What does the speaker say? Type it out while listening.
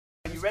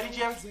ready,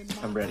 Jerry?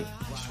 I'm ready.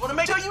 Just want to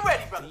make sure you're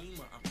ready, brother.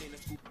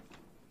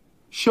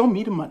 Show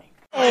me the money.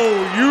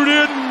 Oh, you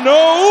didn't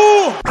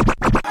know?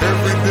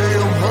 Every day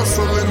I'm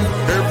hustling.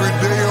 Every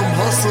day I'm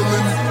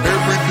hustling.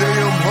 Every day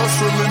I'm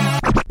hustling.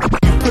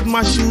 You put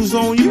my shoes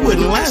on, you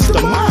wouldn't last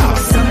a mile.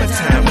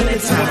 Summertime,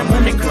 wintertime, I'm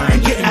on the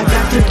grind. Yeah, I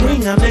got the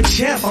ring, I'm the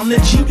champ, I'm the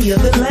genie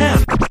of the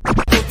lamp.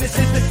 This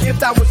is the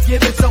gift I was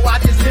given, so I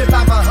just live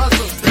by my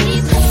hustle.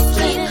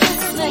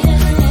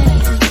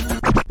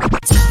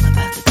 It's all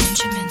about the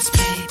Benjamins,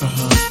 baby.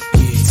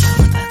 Yeah. It's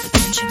all about the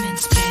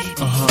Benjamins,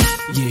 baby.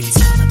 Yeah. It's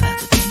all about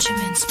the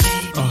Benjamins,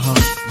 baby.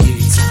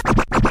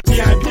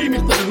 Yeah. VIP me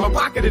put in my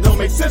pocket, it don't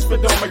make sense,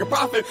 but don't make a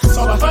profit.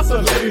 So I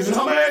hustle, ladies and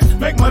homies.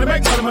 Make money, money.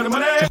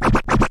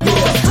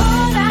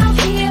 Called out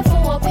here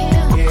for a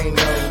pill.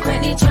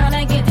 Really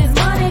tryna get this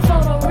money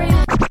for the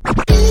real.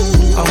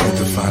 I want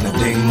to find a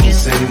thing to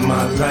save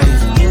my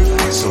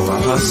life. So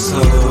I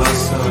hustle.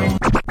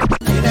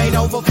 It ain't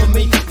over for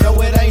me.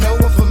 No, it ain't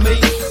over for me.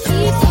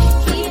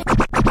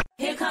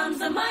 Here comes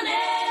the money.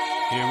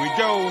 Here we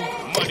go.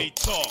 Money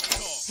talk.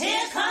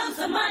 Here comes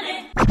the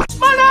money.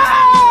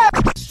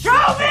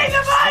 Show me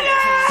the money!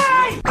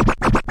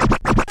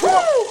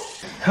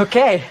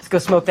 Okay, let's go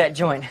smoke that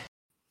joint.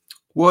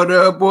 What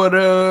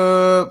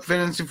up,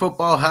 Fantasy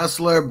Football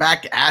Hustler,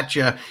 back at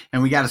you.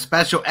 And we got a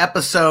special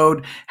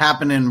episode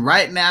happening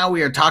right now.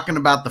 We are talking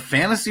about the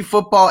Fantasy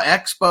Football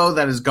Expo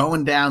that is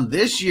going down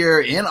this year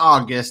in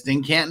August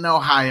in Canton,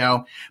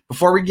 Ohio.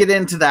 Before we get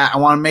into that, I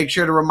want to make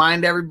sure to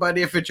remind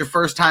everybody, if it's your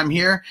first time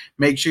here,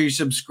 make sure you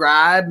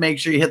subscribe, make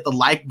sure you hit the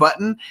like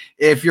button.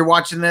 If you're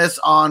watching this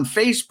on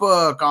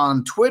Facebook,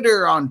 on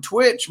Twitter, on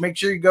Twitch, make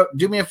sure you go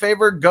do me a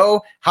favor,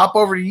 go hop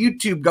over to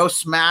YouTube, go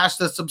smash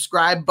the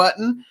subscribe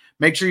button.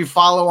 Make sure you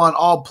follow on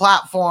all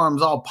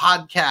platforms, all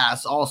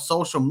podcasts, all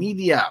social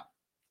media.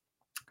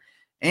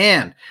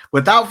 And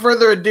without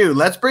further ado,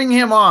 let's bring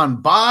him on.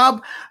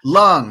 Bob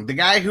Lung, the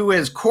guy who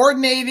is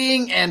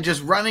coordinating and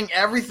just running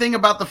everything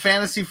about the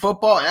Fantasy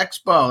Football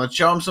Expo. Let's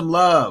show him some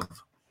love.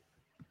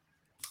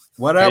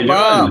 What up,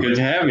 Bob? Good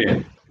to have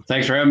you.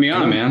 Thanks for having me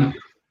on, man.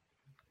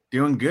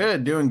 Doing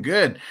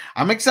good.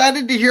 I'm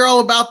excited to hear all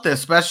about this,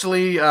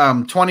 especially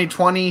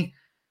 2020.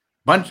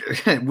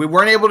 We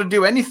weren't able to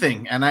do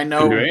anything, and I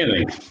know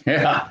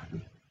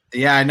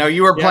Yeah, I know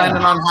you were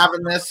planning on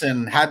having this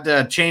and had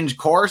to change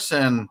course,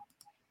 and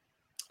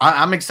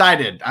I'm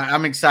excited.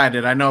 I'm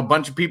excited. I know a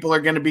bunch of people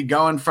are going to be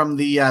going from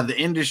the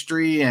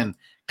industry and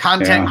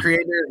content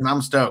creators, and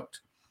I'm stoked.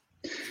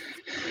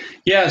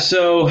 Yeah.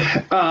 So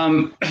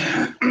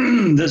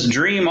this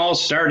dream all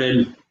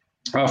started.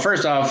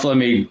 First off, let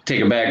me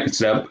take a back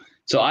step.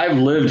 So I've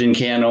lived in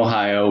Canton,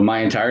 Ohio,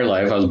 my entire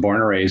life. I was born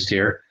and raised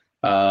here.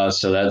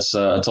 So that's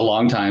it's a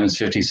long time. It's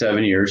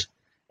 57 years.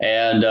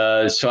 And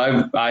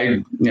so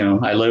I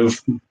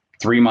live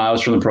 3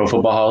 miles from the Pro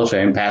Football Hall of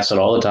Fame, pass it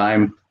all the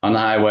time on the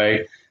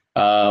highway.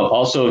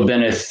 Also have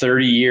been a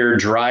 30-year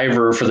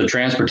driver for the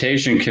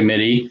Transportation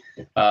Committee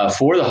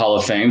for the Hall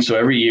of Fame. So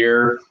every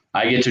year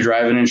I get to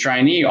drive in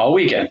Shrinee all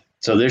weekend.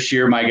 So this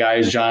year my guy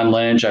is John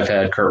Lynch. I've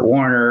had Kurt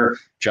Warner,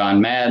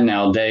 John Madden,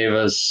 Al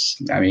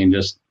Davis. I mean,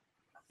 just,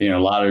 a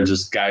lot of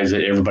just guys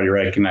that everybody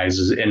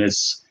recognizes. And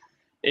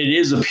it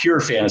is a pure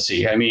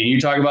fantasy. I mean, you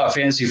talk about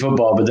fantasy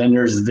football, but then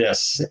there's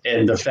this.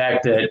 And the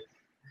fact that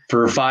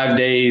for 5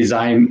 days,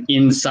 I'm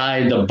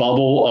inside the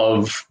bubble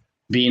of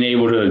being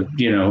able to,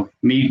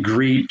 meet,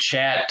 greet,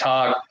 chat,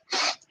 talk,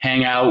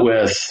 hang out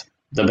with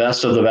the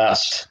best of the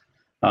best.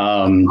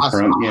 Awesome.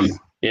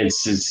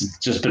 It's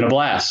just been a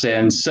blast.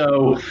 And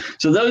so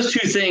those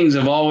two things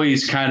have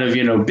always kind of,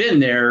 been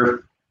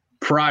there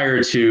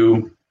prior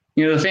to,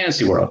 the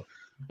fantasy world.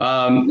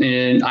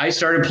 And I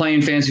started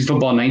playing fantasy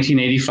football in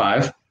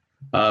 1985.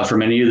 For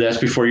many of you, that's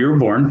before you were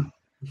born.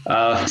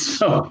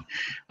 So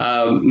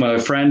my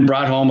friend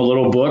brought home a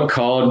little book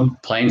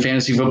called Playing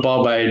Fantasy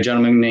Football by a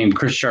gentleman named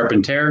Chris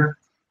Charpentier,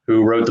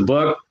 who wrote the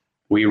book.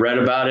 We read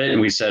about it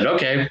and we said,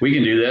 okay, we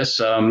can do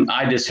this.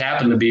 I just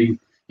happened to be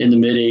in the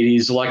mid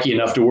 80s, lucky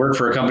enough to work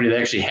for a company that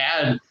actually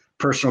had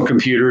personal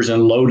computers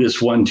and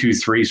Lotus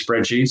 1-2-3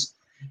 spreadsheets.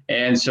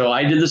 And so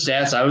I did the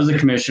stats. I was the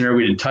commissioner.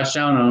 We did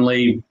touchdown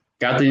only,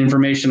 got the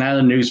information out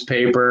of the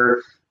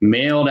newspaper,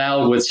 mailed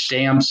out with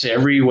stamps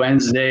every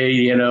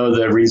Wednesday,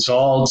 the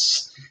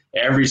results.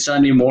 Every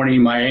Sunday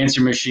morning, my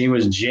answer machine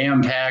was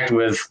jam-packed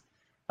with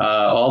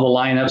all the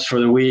lineups for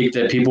the week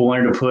that people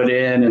wanted to put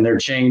in and their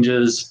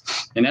changes.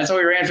 And that's how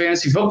we ran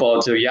fantasy football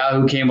until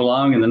Yahoo came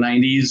along in the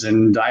 90s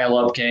and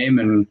dial-up came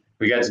and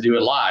we got to do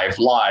it live.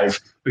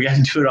 We got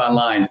to do it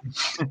online.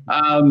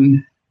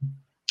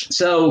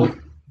 So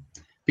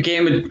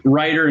became a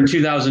writer in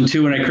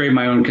 2002 when I created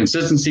my own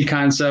consistency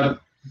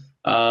concept.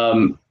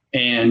 And,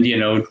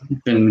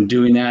 been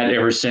doing that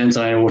ever since.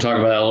 I know we'll talk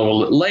about that a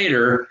little bit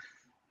later.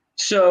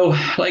 So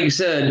like I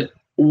said,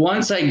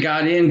 once I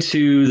got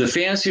into the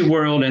fantasy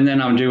world and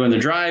then I'm doing the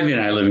driving,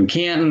 I live in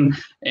Canton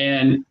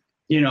and,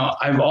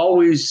 I've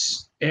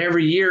always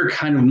every year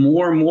kind of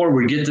more and more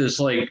would get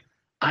this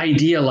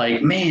idea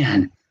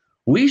man,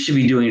 we should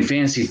be doing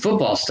fantasy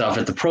football stuff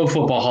at the Pro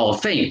Football Hall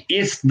of Fame.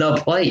 It's the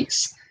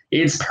place.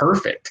 It's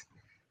perfect.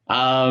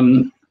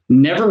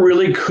 Never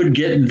really could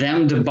get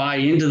them to buy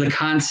into the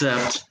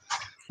concept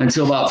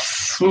until about,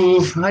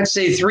 I'd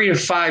say 3 to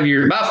 5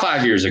 years, about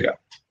 5 years ago.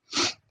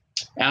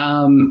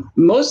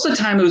 Most of the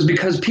time it was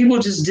because people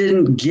just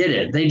didn't get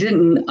it. They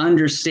didn't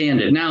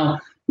understand it. Now,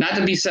 not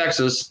to be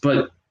sexist,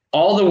 but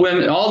all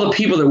the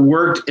people that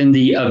worked in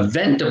the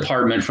event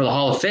department for the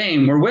Hall of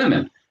Fame were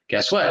women.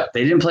 Guess what?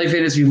 They didn't play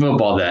fantasy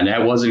football then.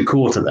 That wasn't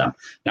cool to them.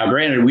 Now,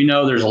 granted, we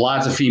know there's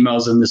lots of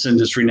females in this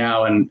industry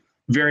now and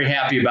very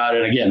happy about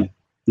it. Again,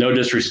 no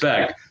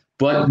disrespect,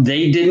 but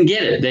they didn't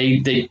get it.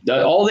 They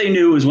all they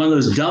knew was one of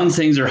those dumb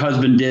things their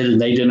husband did and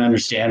they didn't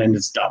understand, and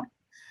it's dumb.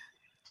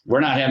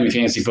 We're not having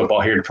fantasy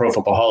football here at Pro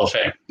Football Hall of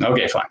Fame.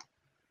 Okay, fine.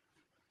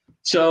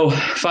 So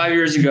 5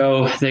 years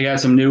ago, they got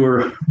some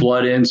newer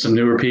blood in, some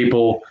newer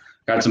people,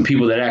 got some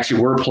people that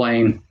actually were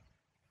playing.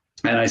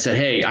 And I said,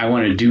 hey, I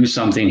want to do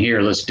something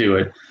here. Let's do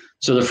it.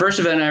 So the first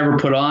event I ever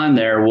put on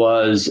there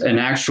was an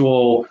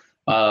actual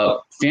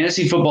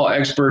fantasy football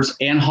experts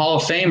and Hall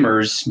of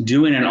Famers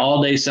doing an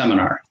all-day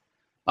seminar.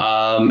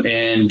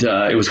 And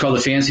it was called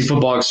the Fantasy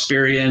Football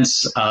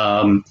Experience.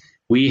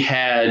 We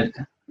had,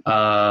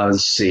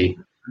 David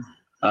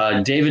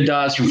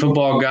Dawes from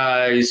Football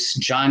Guys,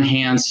 John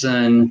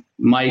Hansen,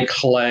 Mike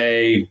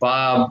Clay,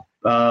 Bob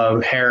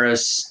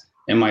Harris,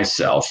 and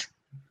myself.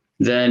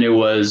 Then it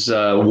was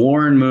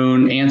Warren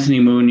Moon, Anthony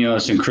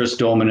Munoz, and Chris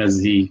Dolman as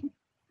the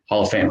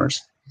Hall of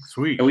Famers.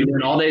 Sweet. And we did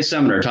an all-day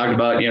seminar talking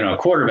about,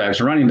 quarterbacks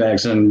and running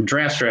backs and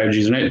draft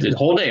strategies, and the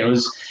whole day. It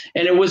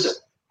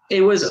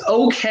was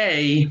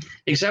okay,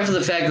 except for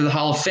the fact that the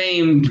Hall of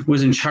Fame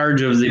was in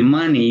charge of the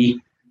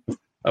money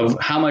of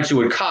how much it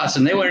would cost,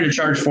 and they wanted to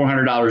charge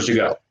 $400 to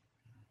go.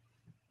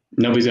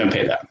 Nobody's going to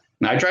pay that.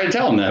 And I tried to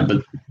tell them that,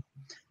 but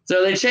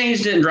so they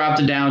changed it and dropped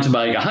it down to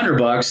about like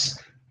 $100,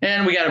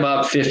 and we got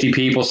about 50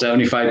 people,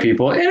 75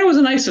 people, and it was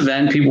a nice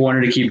event. People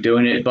wanted to keep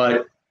doing it,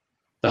 but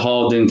the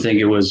Hall didn't think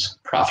it was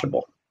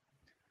profitable.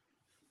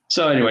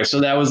 So anyway, so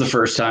that was the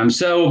first time.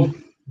 So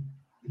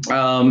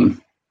 3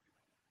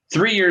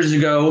 years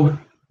ago,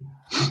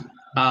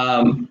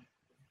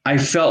 I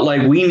felt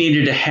like we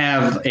needed to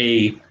have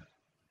a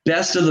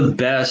best of the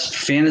best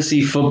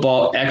fantasy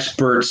football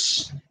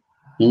experts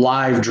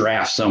live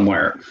draft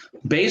somewhere.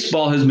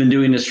 Baseball has been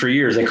doing this for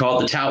years. They call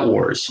it the Tout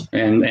Wars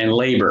and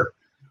Labor.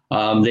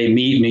 They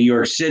meet in New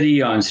York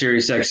City on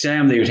Sirius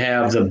XM. They would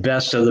have the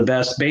best of the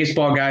best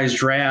baseball guys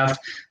draft,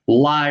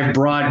 live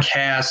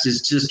broadcast.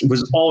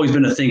 Was always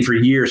been a thing for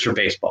years for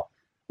baseball.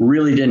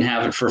 Really didn't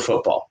have it for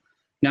football.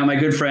 Now, my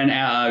good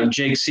friend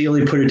Jake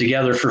Seeley put it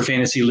together for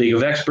Fantasy League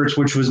of Experts,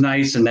 which was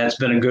nice, and that's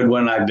been a good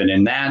one. I've been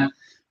in that.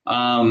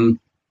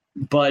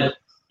 But,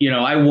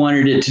 I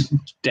wanted it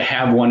to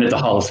have one at the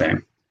Hall of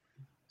Fame.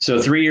 So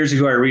 3 years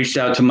ago, I reached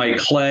out to Mike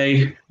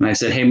Clay, and I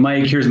said, hey,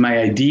 Mike, here's my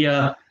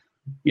idea.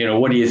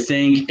 What do you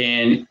think?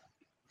 And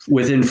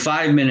within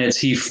 5 minutes,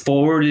 he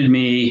forwarded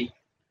me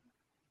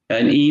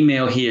an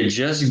email he had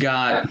just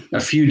got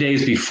a few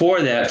days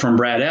before that from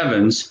Brad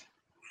Evans,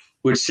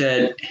 which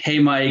said, hey,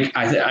 Mike,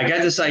 I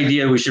got this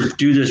idea. We should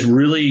do this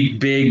really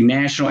big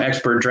national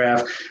expert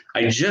draft.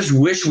 I just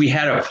wish we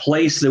had a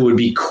place that would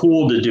be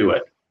cool to do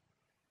it.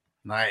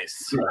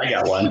 Nice. I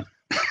got one.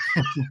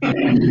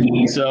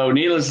 So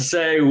needless to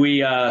say,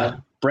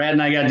 Brad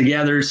and I got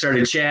together,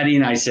 started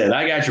chatting. I said,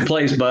 I got your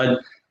place, bud.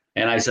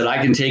 And I said,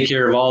 I can take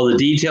care of all the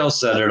details,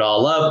 set it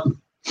all up.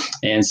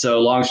 And so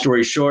long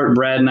story short,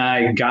 Brad and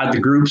I got the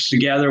groups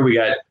together. We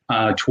got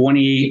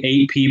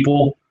 28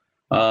 people.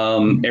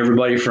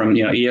 Everybody from,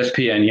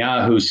 ESPN,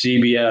 Yahoo,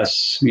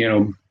 CBS,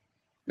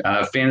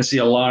 Fantasy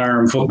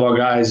Alarm, Football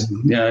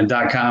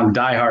Guys.com,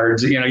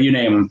 Diehards, you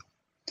name them.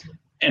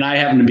 And I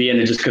happened to be in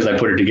it just because I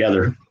put it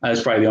together.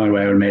 That's probably the only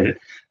way I would have made it.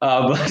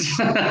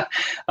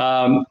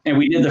 And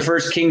we did the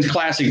first Kings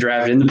Classic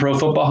draft in the Pro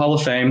Football Hall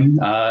of Fame.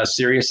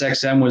 Sirius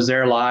XM was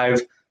there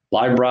live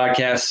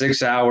broadcast,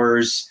 6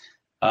 hours.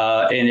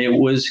 And it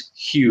was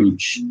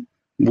huge.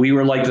 We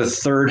were like the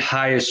third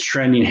highest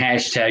trending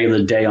hashtag of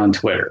the day on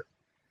Twitter.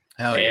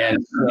 Hell yeah.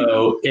 And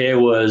so it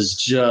was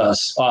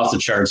just off the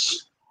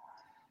charts.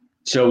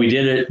 So we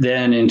did it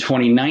then in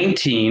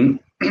 2019.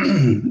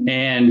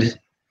 And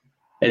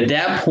at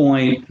that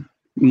point,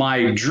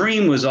 my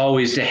dream was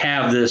always to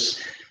have this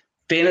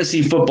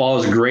Fantasy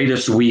Football's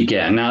Greatest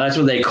Weekend. Now, that's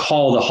what they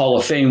call the Hall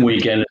of Fame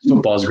weekend,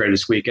 Football's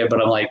Greatest Weekend. But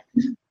I'm like,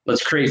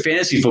 let's create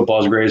Fantasy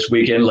Football's Greatest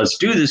Weekend. Let's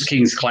do this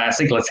Kings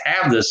Classic. Let's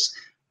have this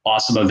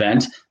awesome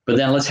event. But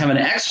then let's have an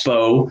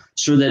expo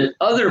so that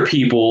other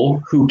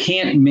people who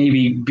can't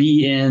maybe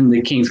be in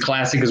the Kings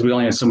Classic because we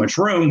only have so much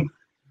room,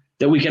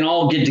 that we can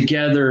all get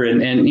together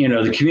and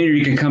the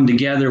community can come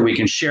together. We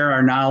can share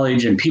our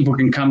knowledge and people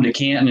can come to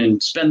Canton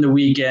and spend the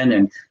weekend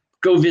and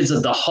go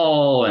visit the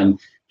hall and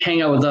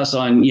hang out with us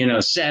on,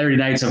 Saturday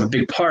nights, have a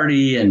big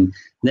party and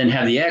then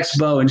have the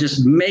expo and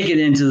just make it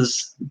into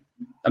this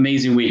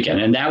amazing weekend.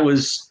 And that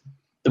was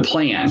the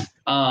plan.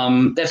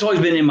 That's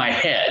always been in my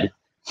head.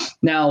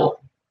 Now,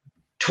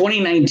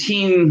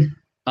 2019,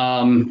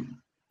 I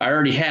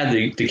already had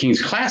the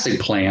Kings Classic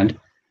planned.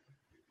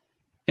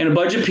 And a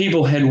bunch of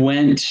people had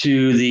went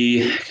to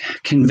the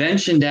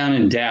convention down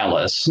in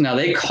Dallas. Now,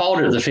 they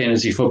called it the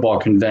Fantasy Football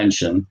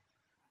Convention,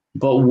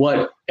 but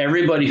what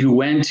everybody who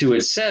went to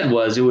it said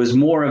was it was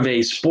more of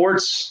a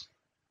sports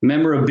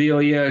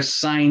memorabilia,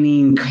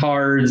 signing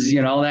cards,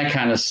 all that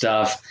kind of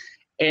stuff.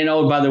 And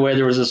oh, by the way,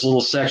 there was this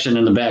little section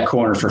in the back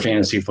corner for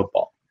fantasy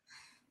football.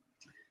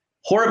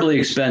 Horribly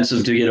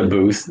expensive to get a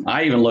booth.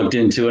 I even looked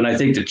into it, and I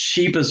think the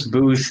cheapest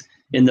booth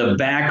in the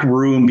back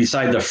room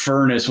beside the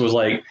furnace was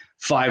like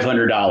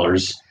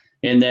 $500.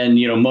 And then,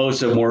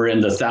 most of them were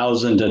in the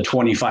 $1,000 to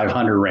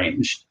 $2,500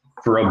 range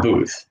for a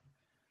booth.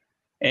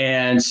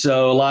 And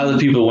so a lot of the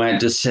people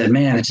just said,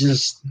 man, it's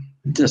just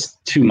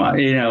too much.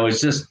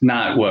 It's just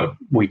not what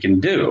we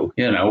can do.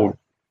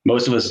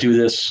 Most of us do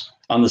this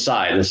on the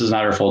side. This is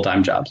not our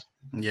full-time jobs.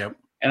 Yep.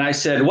 And I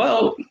said,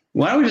 well,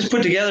 why don't we just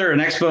put together an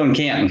expo in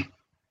Canton?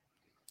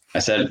 I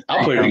said,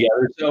 I'll put it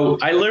together. So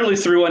I literally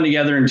threw one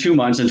together in 2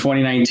 months in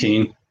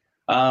 2019.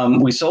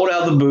 We sold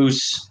out the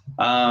booths.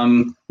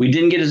 We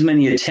didn't get as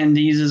many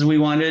attendees as we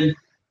wanted,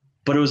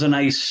 but it was a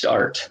nice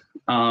start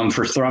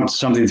for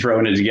something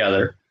throwing it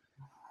together.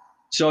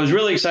 So I was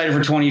really excited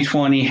for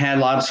 2020, had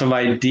lots of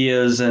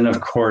ideas. And of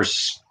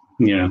course,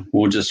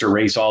 we'll just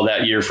erase all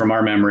that year from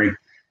our memory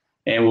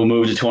and we'll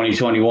move to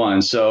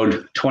 2021. So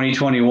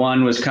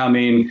 2021 was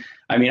coming.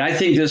 I mean, I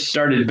think this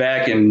started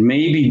back in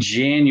maybe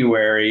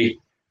January,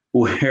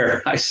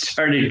 where I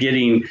started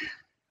getting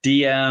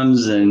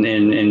DMs and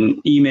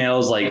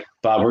emails like,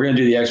 Bob, we're going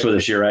to do the expo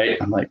this year, right?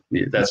 I'm like,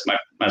 that's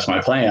my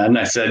plan.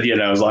 I said,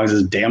 as long as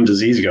this damn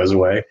disease goes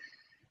away.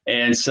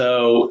 And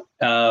so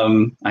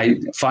I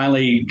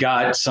finally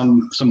got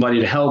somebody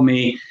to help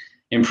me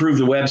improve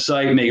the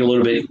website, make it a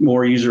little bit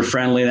more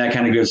user-friendly, that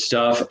kind of good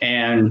stuff.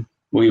 And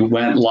we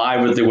went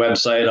live with the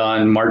website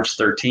on March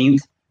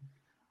 13th.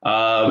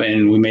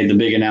 And we made the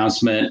big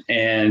announcement,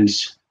 and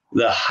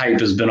the hype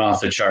has been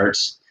off the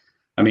charts.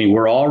 I mean,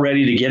 we're all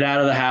ready to get out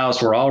of the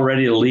house. We're all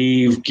ready to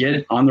leave,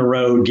 get on the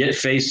road, get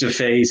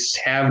face-to-face,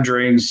 have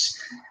drinks,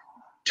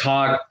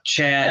 talk,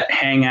 chat,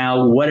 hang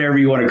out, whatever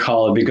you want to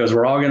call it, because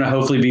we're all going to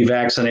hopefully be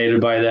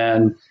vaccinated by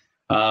then.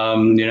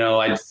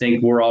 I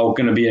think we're all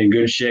going to be in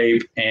good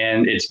shape,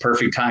 and it's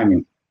perfect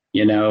timing.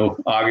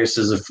 August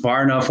is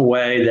far enough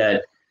away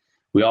that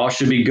we all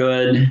should be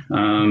good.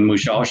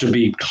 We all should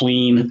be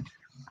clean.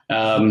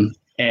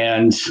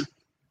 And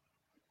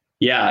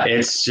yeah,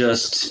 it's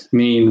just,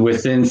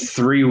 within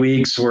 3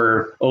 weeks,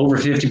 we're over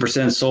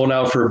 50% sold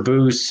out for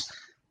booths.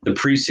 The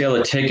pre-sale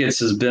of tickets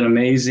has been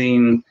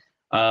amazing.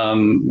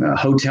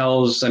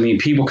 Hotels,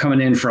 people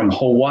coming in from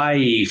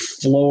Hawaii,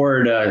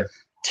 Florida,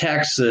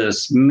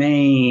 Texas,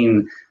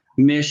 Maine,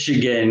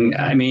 Michigan,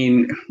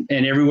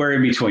 and everywhere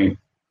in between.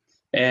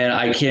 And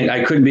I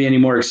couldn't be any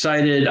more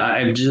excited.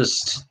 I'm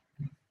just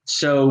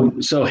so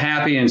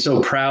happy and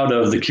so proud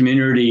of the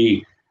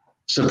community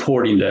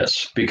supporting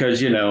this,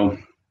 because,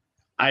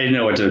 I didn't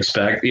know what to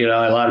expect. A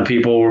lot of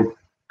people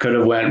could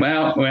have went,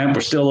 well, we're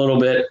still a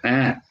little bit,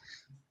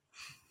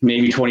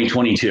 maybe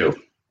 2022.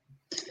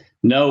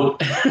 No,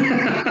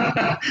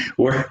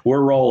 we're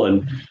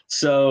rolling.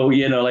 So,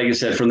 like I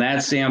said, from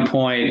that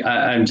standpoint,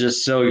 I'm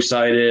just so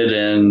excited,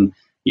 and,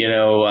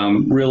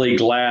 I'm really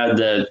glad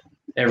that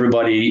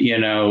everybody,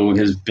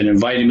 has been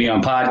inviting me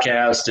on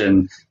podcast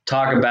and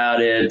talk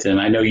about it. And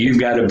I know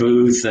you've got a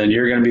booth and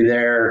you're going to be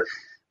there.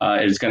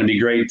 It's going to be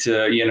great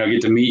to,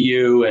 get to meet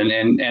you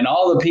and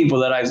all the people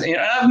that I've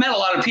met a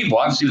lot of people,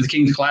 obviously with the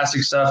King's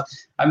Classic stuff.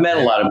 I've met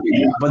a lot of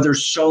people, but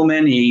there's so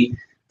many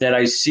that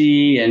I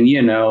see, and,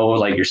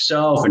 like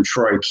yourself and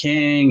Troy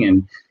King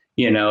and,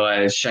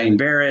 Shane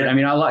Barrett.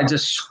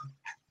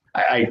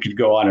 I could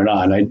go on and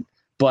on.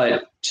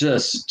 But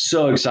just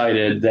so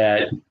excited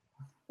that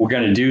we're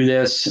going to do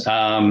this.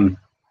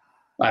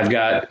 I've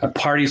got a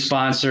party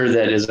sponsor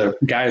that is a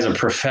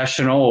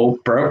professional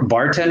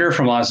bartender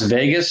from Las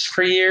Vegas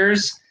for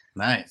years.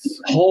 Nice.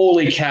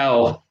 Holy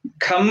cow.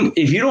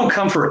 If you don't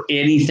come for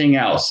anything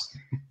else,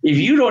 if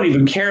you don't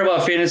even care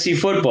about fantasy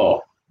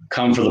football,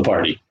 come for the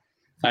party.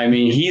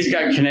 He's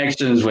got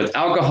connections with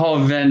alcohol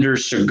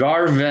vendors,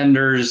 cigar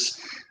vendors,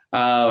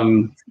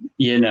 Captain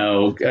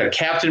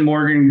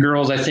Morgan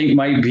girls, I think,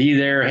 might be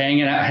there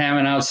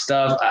hamming out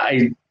stuff.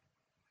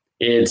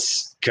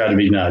 It's got to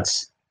be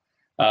nuts.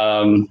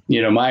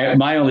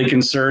 My only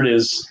concern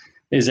is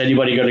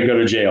anybody going to go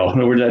to jail?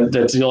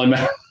 That's the only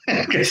matter.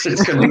 Because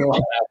it's going to be a lot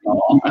of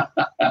alcohol.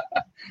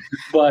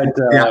 But it's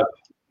going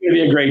to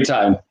be a great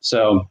time.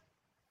 So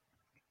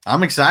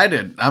I'm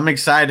excited.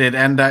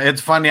 And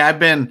it's funny.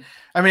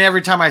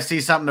 Every time I see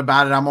something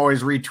about it, I'm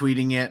always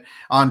retweeting it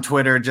on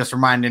Twitter, just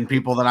reminding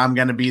people that I'm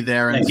going to be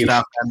there and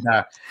stuff.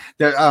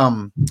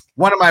 And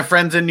one of my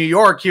friends in New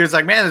York, he was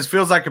like, man, this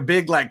feels like a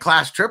big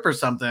class trip or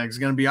something. It's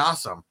going to be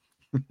awesome.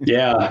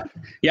 Yeah.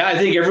 I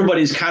think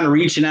everybody's kind of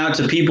reaching out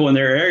to people in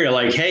their area,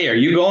 like, hey, are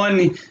you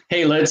going?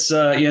 Hey, let's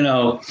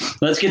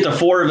get the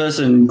four of us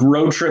and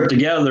road trip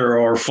together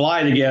or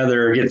fly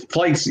together, or get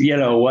flights,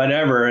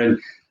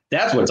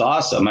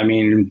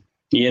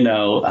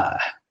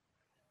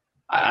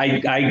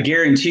 I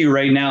guarantee you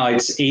right now,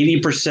 it's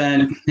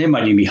 80%. It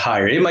might even be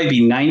higher. It might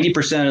be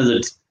 90% of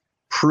the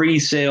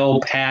pre-sale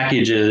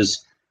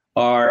packages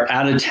are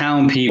out of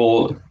town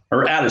people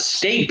or out of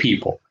state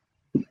people,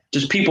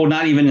 just people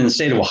not even in the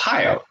state of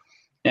Ohio.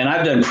 And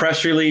I've done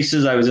press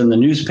releases. I was in the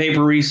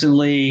newspaper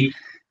recently.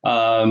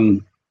 So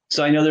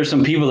I know there's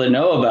some people that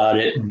know about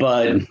it,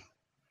 but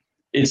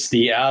it's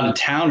the out of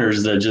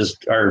towners that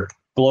just are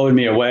blowing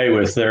me away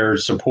with their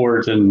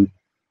support and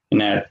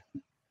that.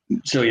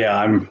 So yeah,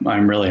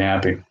 I'm really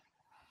happy.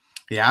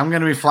 Yeah, I'm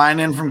going to be flying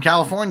in from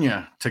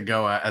California to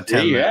go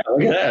attend. Yeah,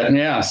 look at that.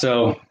 Yeah,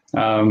 so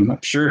I'm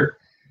sure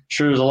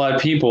there's a lot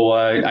of people.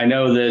 I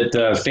know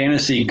that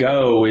Fantasy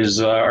Go is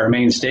our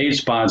main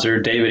stage sponsor,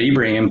 David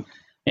Ibrahim,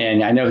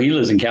 and I know he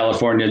lives in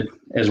California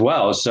as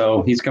well.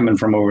 So he's coming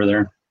from over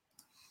there.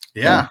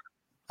 Yeah,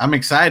 I'm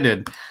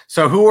excited.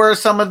 So who are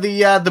some of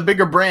the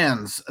bigger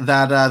brands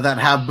that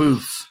have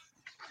booths?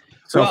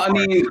 So well, I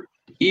mean,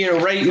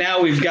 right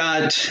now we've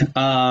got,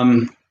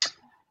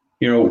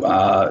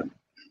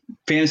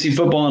 Fantasy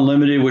Football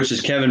Unlimited, which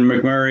is Kevin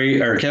Murray.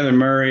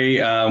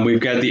 We've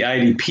got the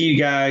IDP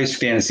guys,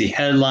 Fantasy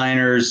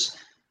Headliners,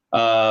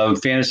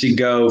 Fantasy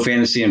Go,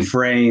 Fantasy and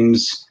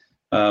Frames,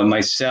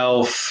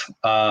 myself,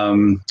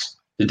 the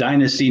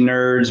Dynasty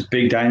Nerds,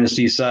 big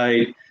Dynasty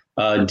site,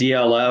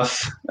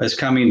 DLF is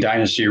coming,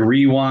 Dynasty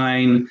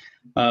Rewind.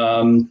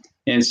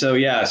 And so,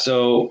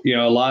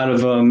 a lot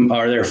of them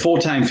are there.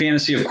 Full-Time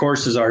Fantasy, of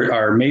course, is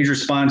our major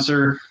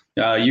sponsor.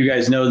 You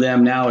guys know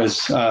them now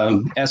as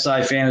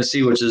SI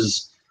Fantasy, which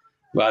is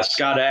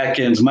Scott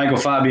Atkins, Michael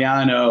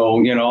Fabiano,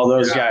 all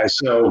those guys.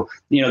 So,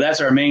 that's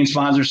our main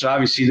sponsor. So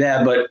obviously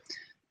that, but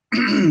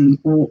I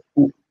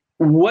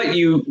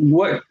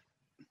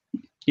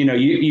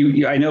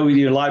know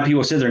a lot of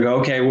people sit there and go,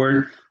 okay,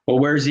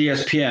 where's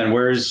ESPN?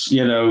 Where's,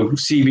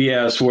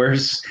 CBS?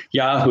 Where's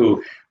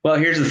Yahoo? Well,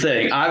 here's the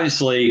thing.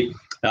 Obviously,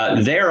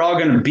 they're all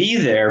going to be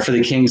there for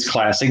the Kings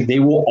Classic. They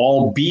will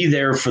all be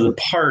there for the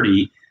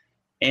party,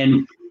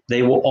 and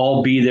they will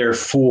all be there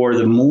for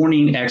the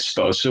morning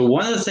expo. So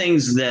one of the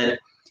things that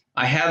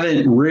I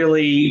haven't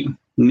really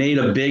made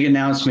a big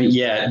announcement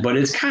yet, but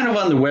it's kind of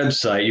on the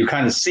website. You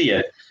kind of see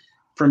it.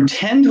 From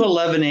 10 to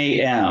 11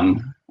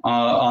 a.m.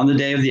 On the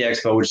day of the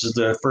expo, which is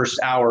the first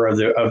hour of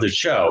the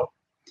show,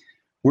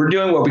 we're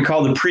doing what we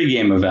call the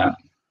pregame event.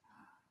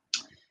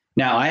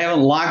 Now, I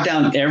haven't locked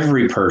down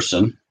every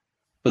person,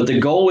 but the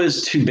goal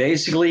is to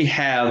basically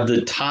have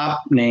the top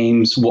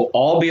names will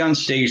all be on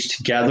stage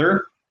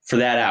together for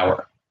that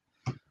hour.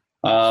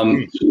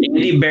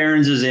 Andy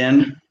Behrens is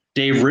in.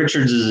 Dave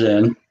Richards is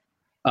in.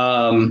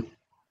 Who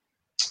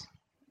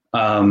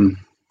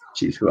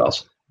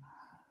else?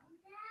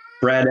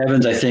 Brad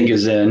Evans, I think,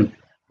 is in.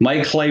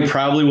 Mike Clay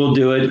probably will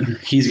do it.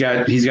 He's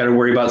got to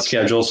worry about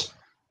schedules.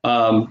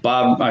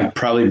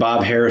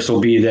 Bob Harris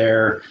will be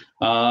there.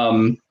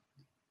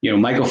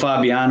 Michael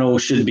Fabiano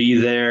should be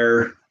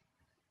there.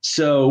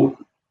 So,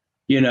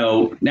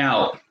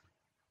 now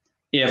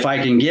if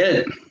I can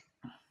get,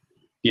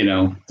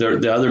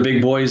 the other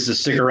big boys to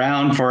stick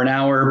around for an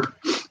hour,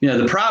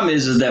 the problem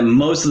is that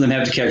most of them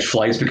have to catch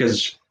flights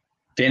because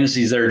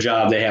fantasy is their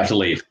job. They have to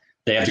leave.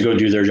 They have to go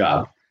do their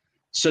job.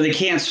 So they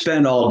can't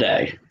spend all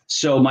day.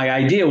 So my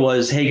idea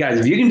was, hey guys,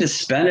 if you can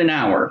just spend an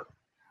hour,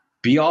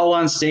 be all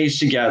on stage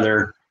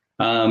together.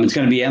 It's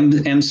going to be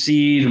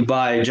emceed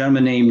by a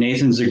gentleman named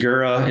Nathan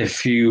Zagura.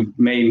 If you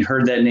may have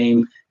heard that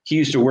name, he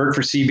used to work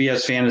for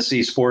CBS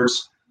Fantasy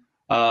Sports.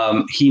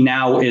 He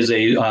now is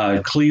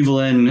a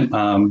Cleveland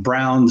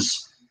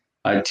Browns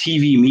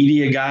TV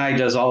media guy,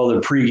 does all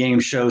the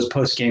pregame shows,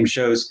 postgame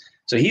shows.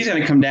 So he's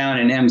going to come down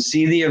and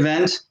MC the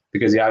event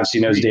because he obviously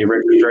knows Dave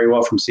Richards very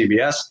well from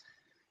CBS.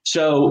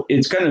 So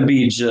it's going to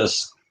be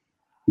just,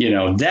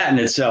 that in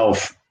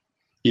itself.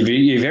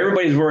 If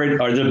everybody's worried,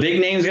 are the big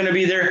names going to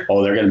be there?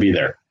 Oh, they're going to be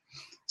there.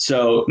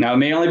 So now it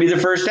may only be the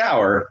first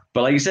hour,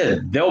 but like you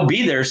said, they'll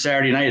be there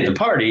Saturday night at the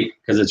party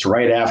because it's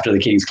right after the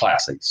Kings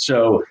Classic.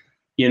 So,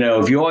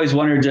 if you always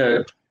wanted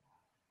to,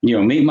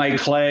 meet Mike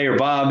Clay or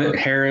Bob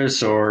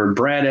Harris or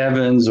Brad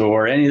Evans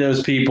or any of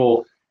those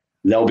people,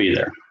 they'll be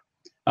there.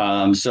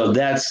 So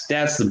that's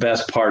the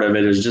best part of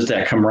it is just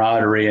that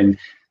camaraderie. And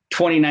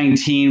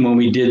 2019, when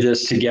we did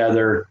this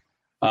together,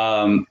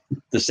 the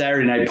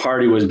Saturday night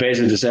party was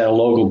basically just at a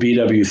local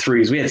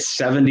BW3s. We had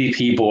 70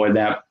 people in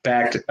that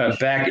back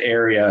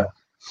area.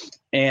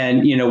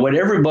 And, what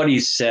everybody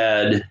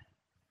said,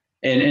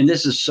 and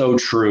this is so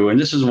true, and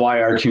this is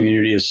why our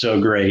community is so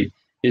great,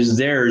 is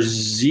there's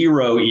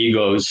zero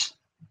egos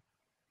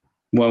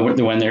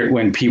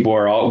when people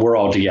we're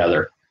all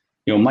together.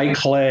 Mike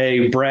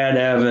Clay, Brad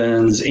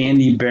Evans,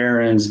 Andy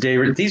Behrens,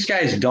 David, these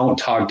guys don't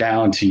talk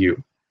down to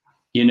you.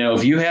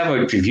 If you have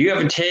a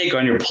take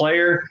on your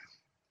player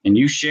and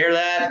you share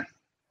that,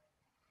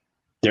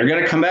 they're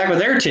going to come back with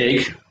their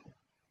take.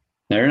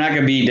 They're not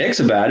going to be dicks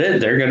about it.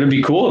 They're going to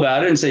be cool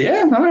about it and say,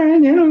 yeah, all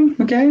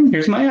right, okay,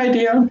 here's my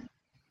idea,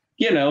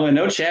 and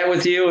they'll chat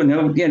with you. And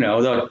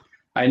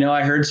I know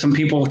I heard some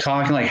people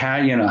talking like,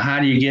 how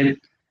do you get,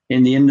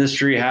 in the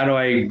industry? How do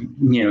I,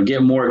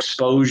 get more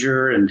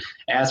exposure, and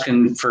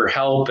asking for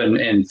help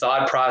and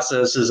thought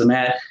processes and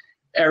that?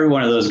 Every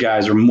one of those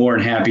guys are more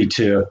than happy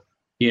to,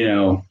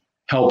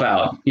 help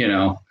out.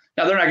 Now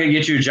they're not going to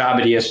get you a job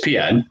at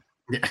ESPN,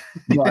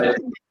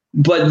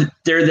 but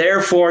they're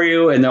there for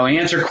you, and they'll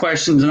answer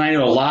questions. And I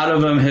know a lot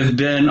of them have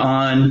been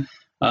on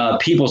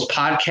people's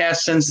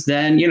podcasts since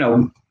then.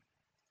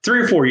 3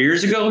 or 4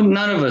 years ago,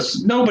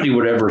 nobody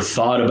would ever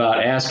thought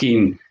about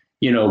asking,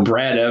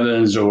 Brad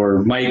Evans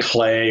or Mike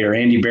Clay or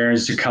Andy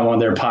Behrens to come on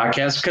their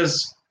podcast,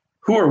 because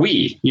who are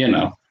we,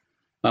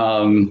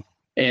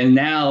 and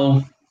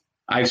now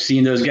I've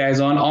seen those guys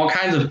on all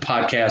kinds of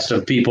podcasts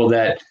of people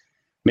that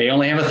may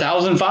only have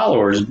 1,000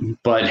 followers,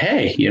 but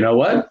hey, you know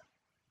what?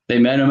 They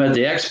met them at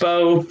the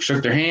expo,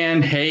 shook their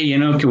hand. Hey,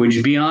 can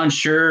we be on?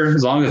 Sure,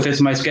 as long as it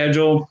fits my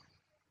schedule.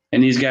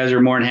 And these guys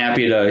are more than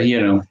happy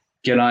to,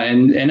 get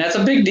on. And that's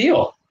a big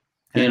deal,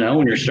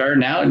 when you're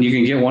starting out and you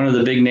can get one of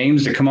the big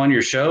names to come on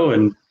your show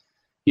and,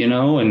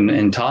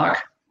 and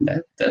talk.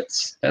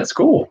 That's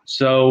cool.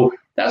 So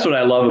that's what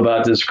I love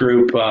about this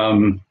group.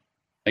 Like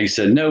I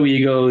said, no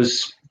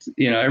egos.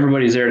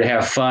 Everybody's there to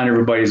have fun.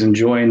 Everybody's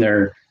enjoying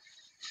their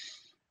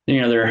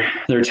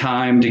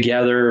time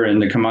together and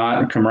the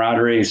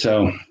camaraderie.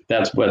 So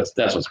that's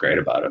what's great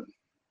about it.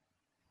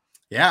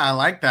 Yeah, I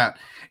like that.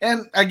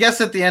 And I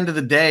guess at the end of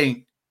the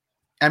day,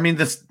 I mean,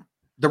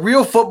 the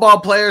real football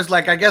players,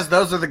 like, I guess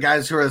those are the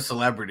guys who are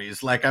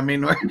celebrities. Like, I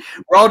mean,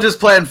 we're all just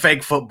playing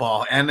fake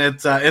football, and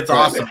it's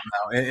awesome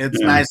though. It's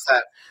nice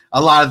that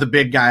a lot of the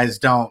big guys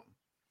don't,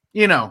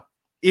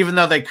 even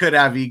though they could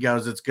have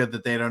egos, it's good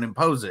that they don't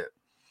impose it.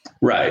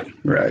 Right.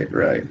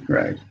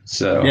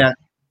 So yeah.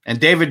 And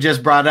David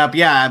just brought up,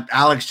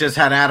 Alex just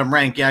had Adam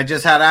Rank. Yeah, I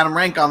just had Adam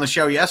Rank on the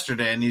show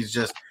yesterday, and he's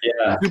just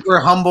super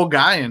humble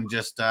guy, and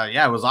just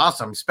it was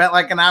awesome. He spent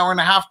like an hour and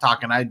a half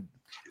talking. I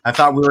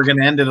thought we were going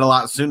to end it a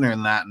lot sooner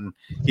than that, and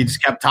he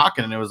just kept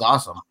talking, and it was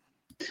awesome.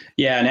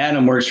 Yeah, and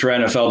Adam works for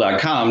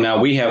NFL.com. Now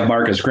we have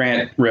Marcus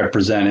Grant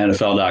represent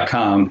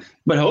NFL.com,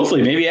 but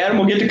hopefully maybe Adam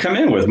will get to come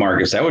in with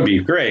Marcus. That would be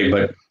great.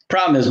 But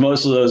problem is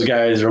most of those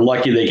guys are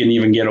lucky they can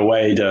even get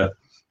away to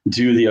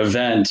do the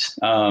event,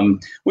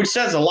 which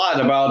says a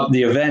lot about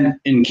the event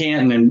in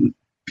Canton. And,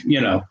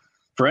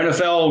 for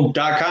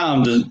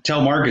NFL.com to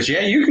tell Marcus,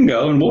 you can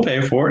go and we'll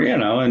pay for it,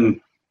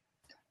 and,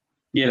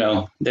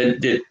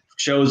 that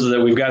shows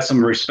that we've got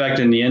some respect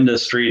in the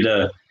industry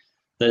that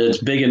it's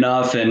big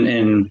enough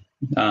and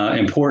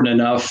important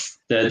enough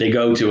that they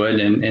go to it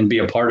and be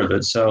a part of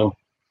it. So,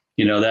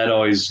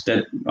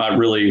 that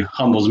really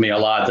humbles me a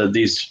lot, that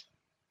these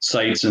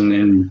sites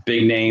and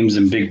big names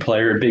and big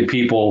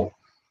people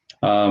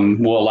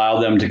will allow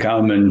them to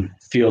come and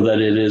feel that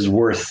it is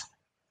worth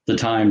the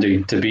time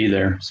to be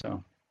there.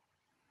 So,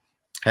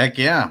 heck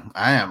yeah,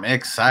 I am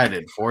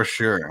excited for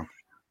sure.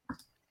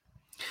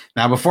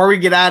 Now, before we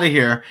get out of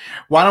here,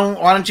 why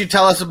don't you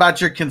tell us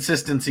about your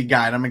consistency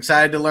guide? I'm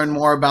excited to learn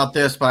more about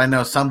this, but I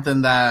know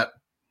something that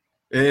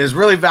is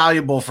really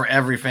valuable for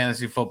every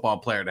fantasy football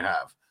player to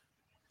have.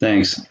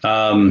 Thanks.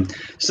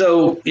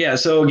 So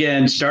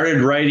again,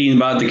 started writing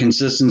about the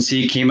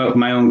consistency, came up with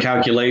my own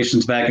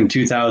calculations back in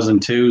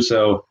 2002.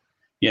 So,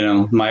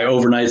 my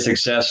overnight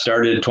success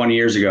started 20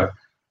 years ago.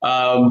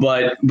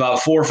 But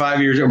about 4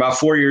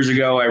 years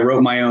ago, I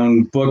wrote my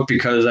own book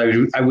because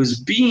I was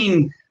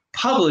being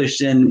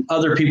published in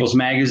other people's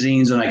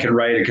magazines, and I could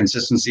write a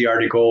consistency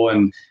article,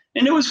 and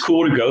it was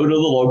cool to go to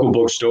the local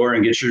bookstore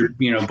and get your,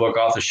 book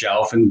off the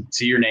shelf and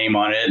see your name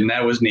on it. And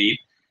that was neat.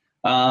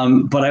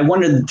 But I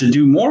wanted to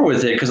do more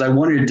with it because I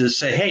wanted to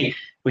say, hey,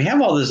 we have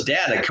all this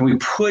data. Can we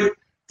put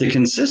the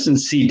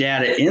consistency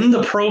data in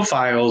the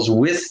profiles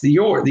with the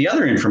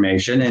other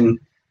information and,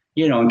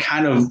 and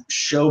kind of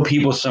show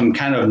people some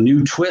kind of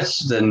new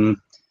twists? And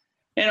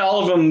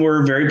all of them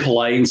were very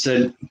polite and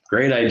said,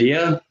 great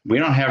idea. We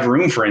don't have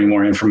room for any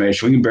more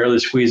information. We can barely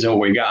squeeze in what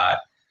we got.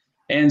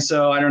 And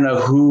so I don't know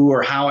who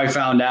or how I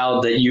found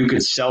out that you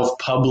could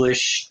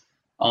self-publish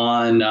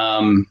on,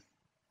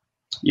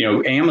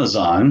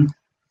 Amazon.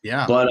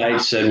 Yeah. But I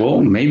said,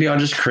 well, maybe I'll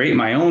just create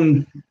my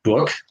own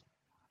book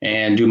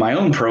and do my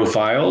own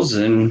profiles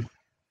and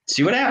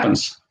see what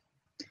happens.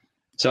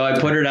 So I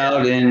put it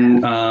out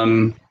in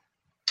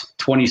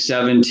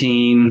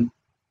 2017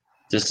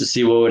 just to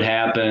see what would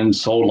happen.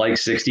 Sold like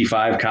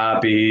 65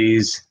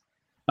 copies.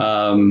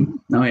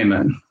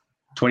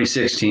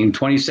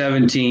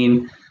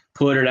 2017,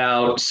 put it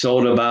out,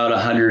 sold about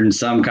 100 and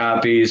some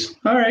copies.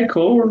 All right,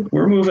 cool.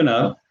 We're moving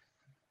up.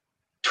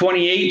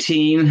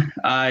 2018,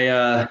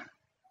 I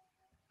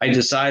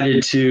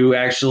decided to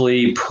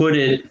actually put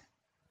it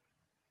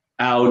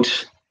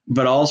out,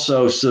 but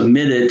also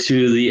submit it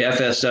to the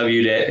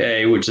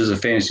FSWA, which is a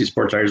Fantasy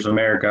Sports Writers of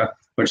America,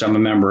 which I'm a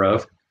member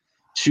of,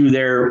 to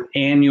their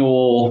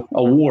annual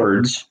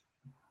awards.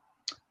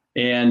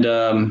 And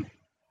so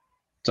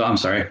I'm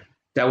sorry,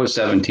 that was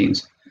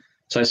 17s.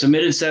 So I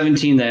submitted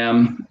 17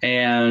 them,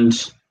 and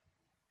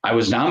I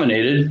was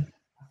nominated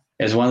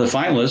as one of the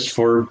finalists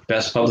for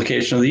Best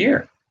Publication of the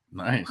Year.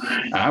 Nice.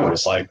 I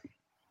was like,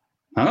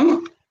 huh?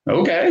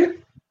 Okay.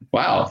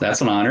 wow,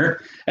 that's an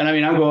honor. And I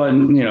mean, I'm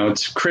going,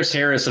 it's Chris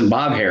Harris and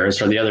Bob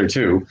Harris are the other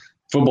two,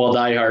 Football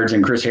Diehards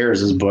and Chris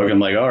Harris's book. I'm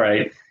like, all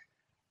right,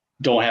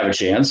 don't have a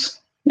chance.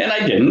 And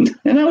I didn't.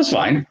 And that was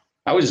fine.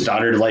 I was just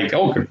honored, like,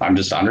 I'm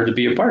just honored to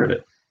be a part of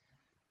it.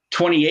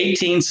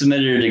 2018,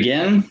 submitted it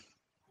again,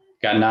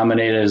 got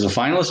nominated as a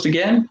finalist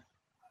again,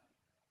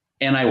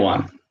 and I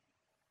won.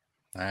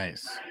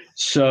 Nice.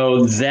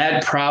 So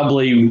that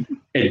probably,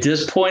 at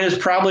this point, is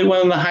probably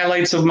one of the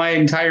highlights of my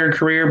entire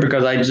career,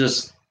 because I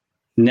just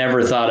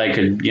never thought I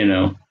could,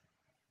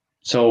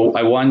 So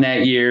I won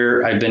that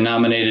year. I've been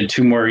nominated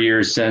 2 more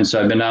years since.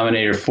 So I've been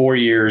nominated 4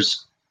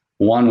 years,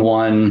 won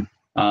 1.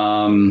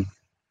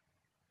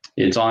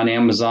 It's on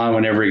Amazon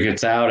whenever it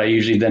gets out. I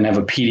usually then have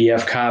a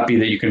PDF copy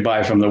that you can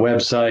buy from the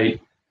website.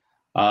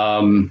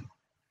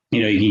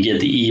 You can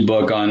get the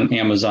ebook on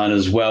Amazon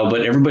as well,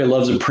 but everybody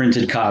loves a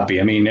printed copy.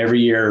 I mean,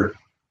 every year,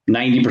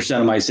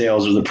 90% of my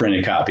sales are the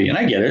printed copy, and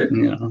I get it.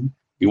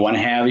 You want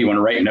to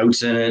write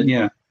notes in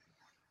it.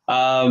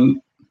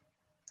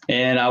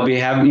 And I'll be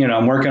having,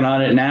 I'm working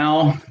on it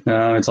now.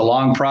 It's a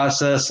long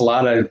process, a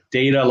lot of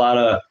data, a lot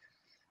of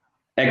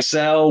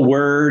Excel,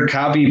 Word,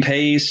 copy,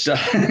 paste,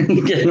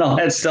 getting all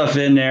that stuff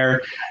in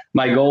there.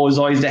 My goal is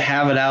always to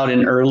have it out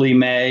in early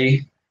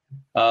May.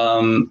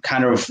 It'll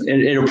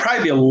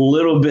probably be a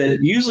little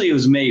bit, usually it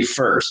was May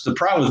 1st. The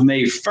problem with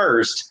May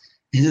 1st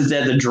is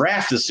that the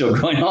draft is still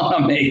going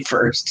on May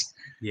 1st.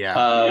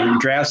 Yeah.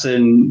 Drafts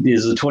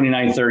is the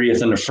 29th,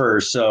 30th, and the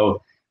 1st.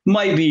 So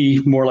might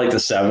be more like the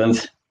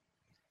 7th.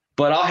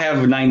 But I'll have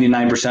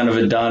 99% of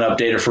it done,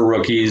 updated for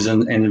rookies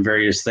and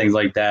various things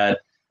like that.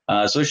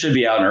 So it should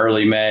be out in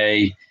early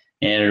May,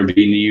 and it'll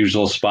be in the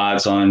usual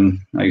spots on,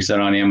 like I said,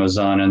 on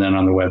Amazon and then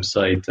on the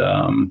website.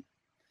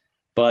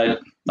 But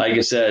like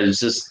I said, it's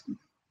just,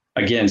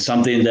 again,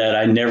 something that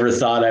I never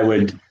thought I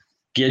would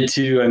get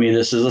to. I mean,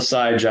 this is a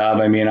side job.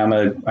 I mean, I'm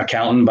an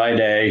accountant by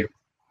day.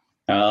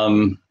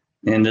 And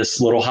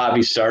this little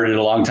hobby started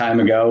a long time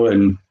ago,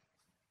 and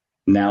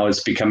now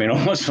it's becoming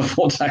almost a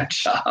full-time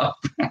job.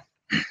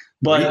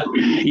 But,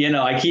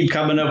 I keep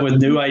coming up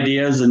with new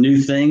ideas and new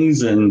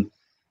things, and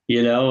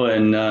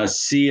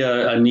see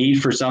a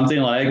need for something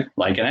like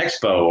an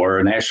expo or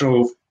a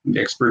national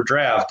expert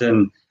draft.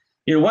 And,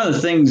 one of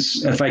the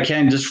things, if I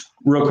can just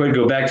real quick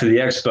go back to the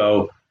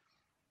expo,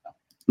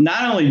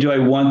 not only do I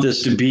want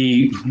this to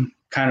be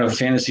kind of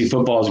fantasy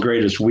football's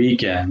greatest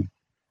weekend,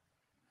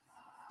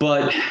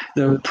 but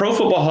the Pro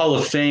Football Hall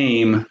of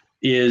Fame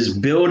is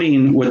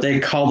building what they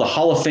call the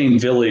Hall of Fame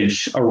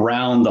Village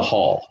around the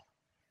hall.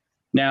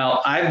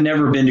 Now, I've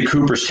never been to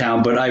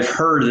Cooperstown, but I've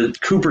heard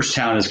that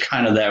Cooperstown is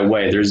kind of that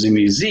way. There's a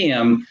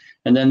museum,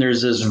 and then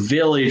there's this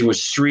village with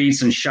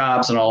streets and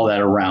shops and all that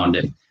around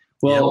it.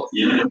 Well,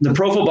 the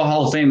Pro Football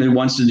Hall of Fame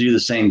wants to do the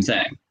same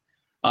thing.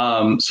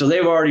 So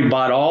they've already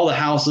bought all the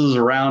houses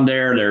around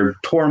there. They're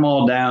tore them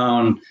all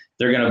down.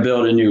 They're going to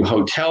build a new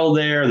hotel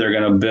there. They're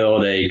going to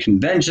build a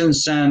convention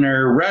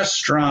center,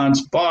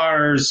 restaurants,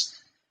 bars,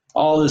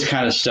 all this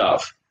kind of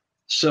stuff.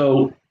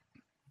 So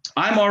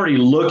I'm already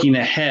looking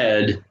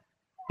ahead,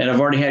 and I've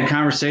already had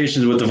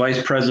conversations with the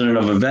vice president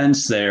of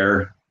events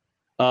there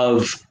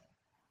of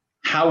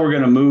how we're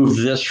going to move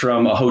this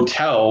from a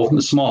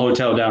small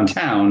hotel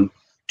downtown,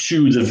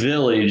 to the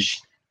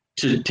village,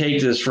 to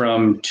take this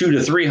from 200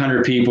 to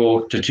 300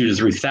 people to 2,000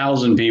 to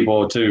 3,000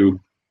 people to,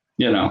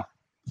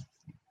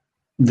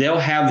 they'll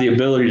have the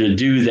ability to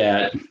do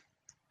that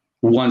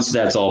once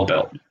that's all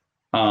built.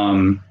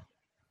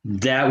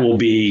 That will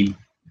be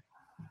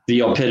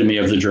the epitome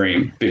of the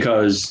dream,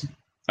 because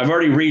I've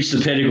already reached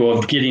the pinnacle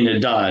of getting it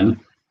done.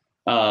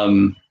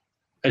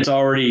 It's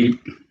already,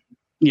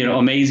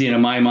 amazing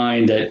in my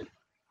mind that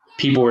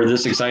people are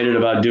this excited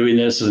about doing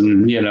this.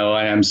 And,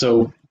 I am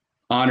so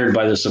honored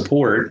by the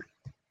support.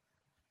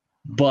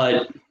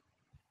 But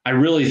I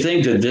really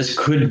think that this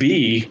could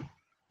be,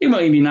 it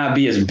might maybe not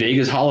be as big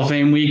as Hall of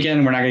Fame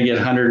weekend. We're not going to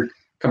get a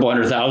couple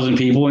 100,000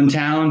 people in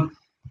town.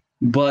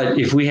 But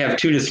if we have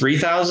 2,000 to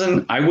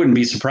 3,000, I wouldn't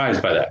be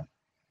surprised by that.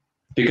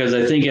 Because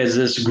I think as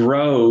this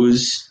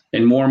grows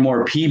and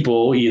more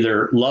people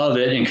either love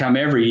it and come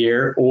every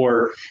year,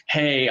 or,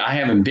 hey, I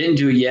haven't been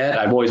to it yet,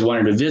 I've always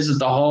wanted to visit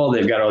the hall,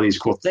 they've got all these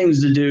cool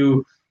things to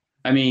do.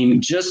 I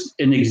mean, just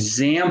an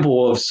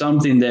example of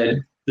something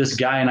that this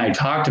guy and I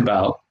talked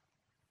about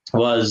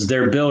was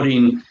they're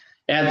building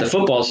at the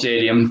football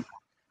stadium.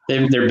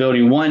 They're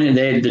building one, and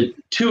the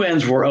 2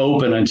 ends were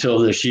open until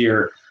this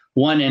year.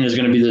 One end is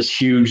going to be this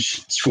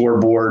huge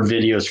scoreboard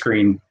video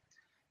screen.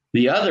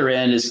 The other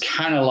end is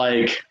kind of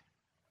like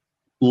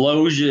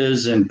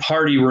loges and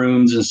party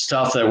rooms and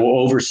stuff that will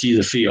oversee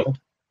the field.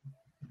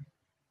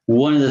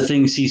 One of the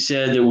things he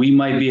said that we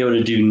might be able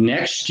to do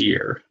next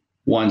year,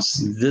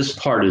 once this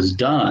part is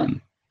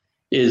done,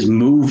 is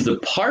move the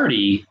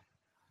party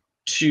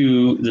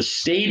to the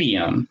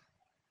stadium,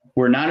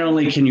 where not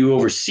only can you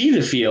oversee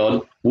the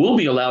field, we'll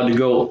be allowed to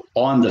go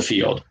on the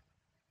field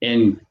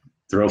and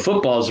throw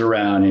footballs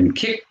around and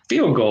kick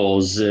field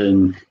goals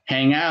and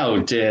hang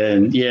out.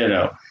 And,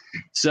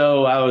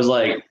 So I was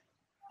like,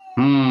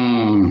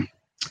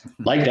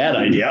 Like that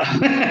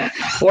idea.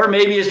 Or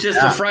maybe it's just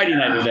a Friday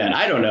night event.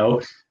 I don't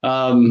know.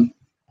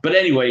 But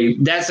anyway,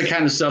 that's the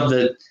kind of stuff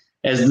that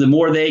as the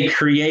more they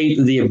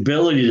create the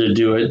ability to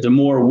do it, the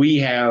more we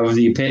have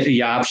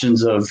the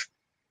options of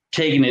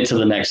taking it to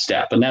the next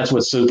step. And that's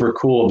what's super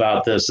cool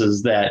about this,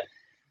 is that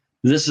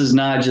this is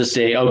not just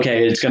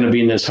it's going to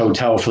be in this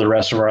hotel for the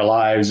rest of our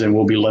lives and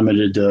we'll be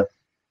limited to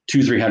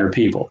 200-300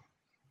 people.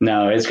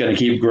 No, it's going to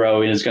keep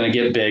growing. It's going to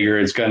get bigger.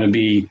 It's going to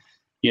be,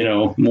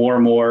 more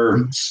and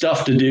more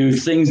stuff to do,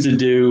 things to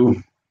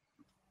do,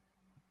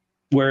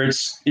 where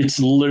it's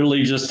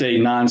literally just a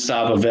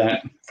nonstop event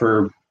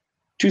for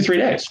 2-3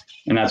 days.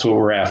 And that's what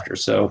we're after.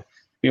 So,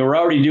 we're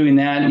already doing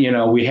that.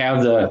 We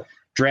have the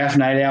draft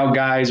night out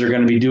guys are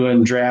going to be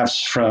doing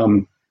drafts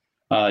from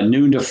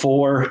noon to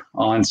 4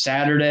 on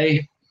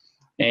Saturday.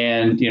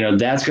 And,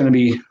 that's going to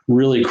be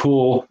really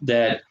cool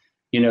that,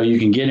 you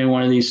can get in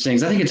one of these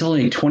things. I think it's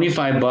only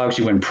 $25.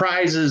 You win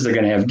prizes. They're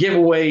going to have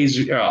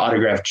giveaways,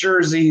 autographed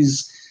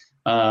jerseys.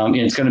 And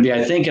it's going to be,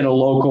 I think, in a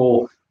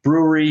local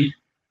brewery.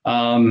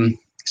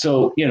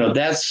 So,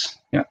 that's,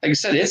 like I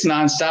said, it's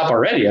nonstop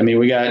already. I mean,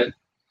 we got,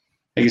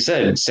 like I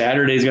said,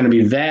 Saturday is going to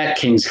be that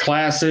King's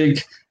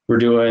Classic. We're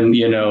doing,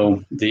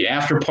 the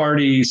after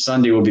party.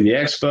 Sunday will be the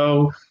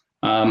expo.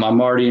 I'm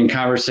already in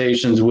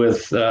conversations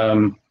with,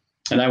 and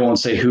I won't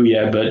say who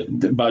yet, but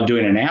about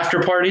doing an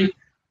after party.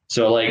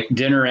 So like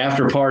dinner,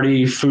 after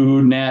party,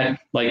 food, net,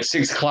 like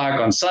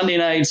 6:00 on Sunday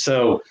night.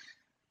 So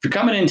if you're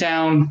coming in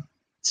town,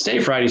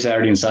 stay Friday,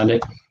 Saturday, and Sunday.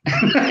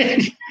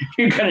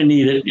 You're going to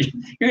need it.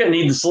 You're going to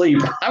need the sleep.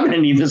 I'm going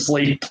to need the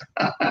sleep.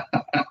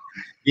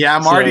 Yeah,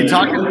 I'm already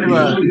talking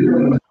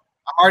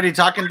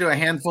to a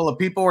handful of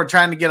people. We're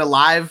trying to get a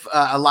live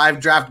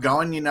draft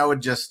going,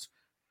 with just a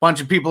bunch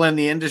of people in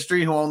the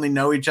industry who only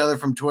know each other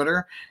from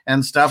Twitter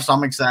and stuff. So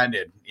I'm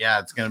excited. Yeah,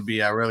 it's going to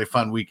be a really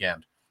fun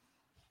weekend.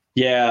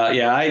 Yeah.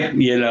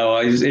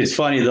 It's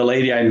funny. The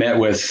lady I met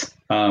with,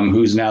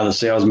 who's now the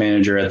sales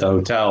manager at the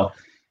hotel,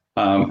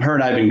 her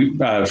and I have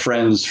been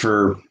friends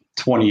for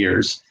 20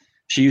 years.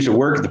 She used to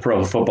work at the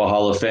Pro Football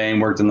Hall of Fame,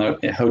 worked in the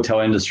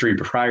hotel industry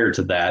prior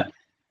to that.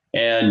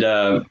 And,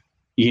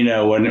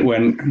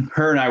 when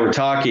her and I were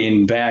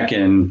talking back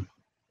in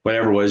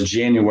whatever it was,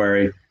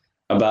 January,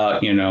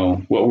 about,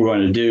 what we're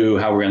going to do,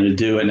 how we're going to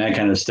do it, and that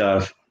kind of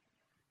stuff.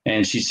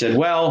 And she said,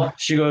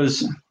 she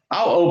goes,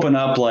 I'll open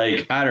up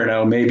I don't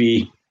know,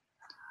 maybe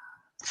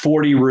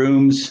 40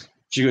 rooms.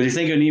 She goes, you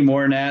think you need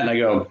more than that? And I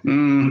go,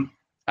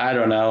 I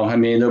don't know. I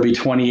mean, there'll be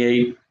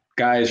 28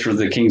 guys for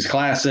the King's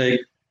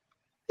Classic.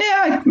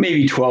 Yeah,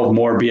 maybe 12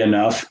 more be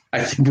enough.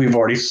 I think we've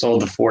already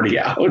sold the 40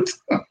 out.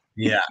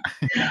 Yeah.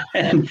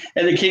 and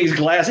the King's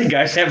Classic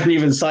guys haven't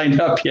even signed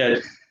up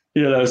yet,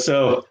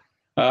 so,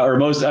 or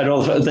most, I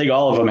don't think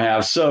all of them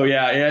have. So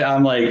yeah,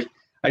 I'm like,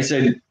 I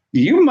said,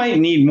 you might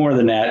need more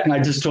than that. And I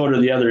just told her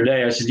the other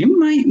day, I said, you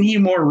might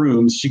need more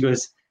rooms. She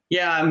goes,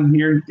 yeah,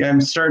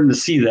 I'm starting to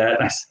see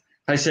that.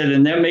 I said,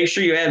 and then make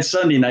sure you add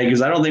Sunday night,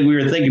 because I don't think we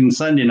were thinking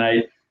Sunday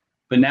night,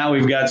 but now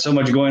we've got so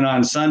much going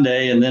on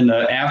Sunday, and then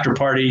the after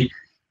party.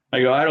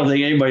 I go, I don't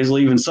think anybody's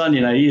leaving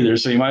Sunday night either,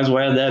 so you might as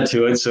well add that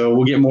to it. So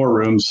we'll get more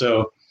rooms.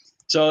 So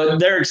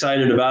they're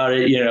excited about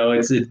it.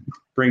 It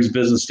brings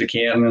business to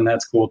Canton, and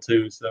that's cool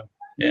too. So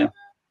yeah.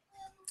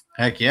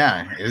 Heck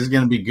yeah, it is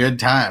going to be good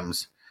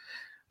times.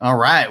 All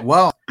right.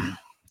 Well,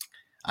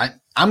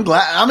 I'm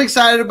glad. I'm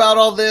excited about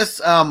all this.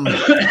 I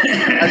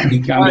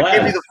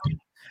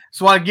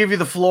just want to give you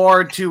the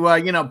floor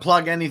to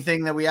plug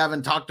anything that we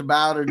haven't talked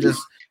about, or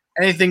just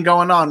anything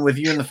going on with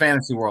you in the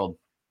fantasy world.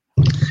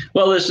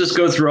 Well, let's just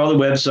go through all the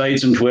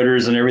websites and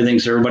Twitters and everything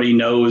so everybody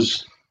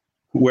knows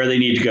where they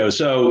need to go.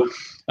 So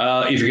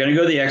if you're going to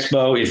go to the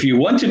expo, if you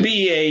want to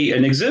be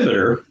an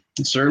exhibitor,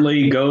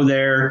 certainly go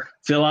there,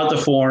 fill out the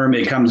form.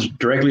 It comes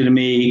directly to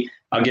me.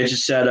 I'll get you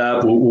set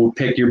up. We'll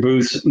pick your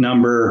booth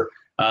number,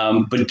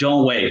 but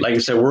don't wait. Like I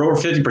said, we're over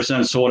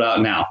 50% sold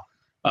out now.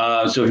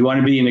 So if you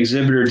want to be an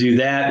exhibitor, do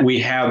that. We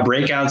have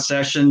breakout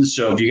sessions.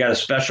 So if you got a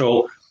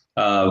special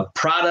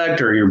product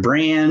or your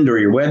brand or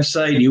your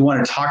website, you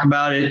want to talk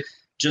about it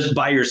just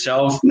by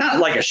yourself, not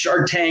like a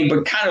Shark Tank,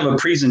 but kind of a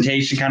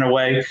presentation kind of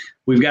way.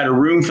 We've got a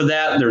room for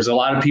that. There's a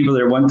lot of people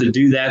that want to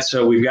do that.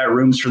 So we've got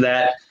rooms for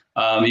that.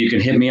 You can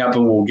hit me up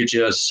and we'll get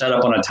you set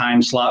up on a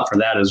time slot for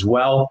that as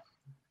well.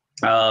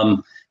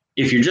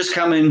 If you're just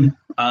coming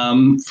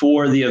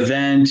for the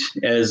event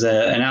as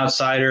an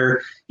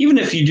outsider, even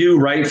if you do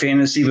write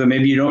fantasy, but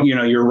maybe you don't,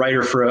 you're a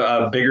writer for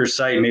a bigger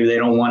site, maybe they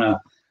don't want to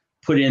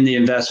put in the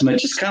investment,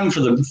 just come for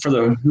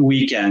the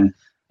weekend.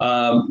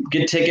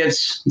 Get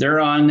tickets. They're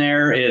on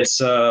there.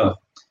 It's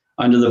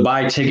under the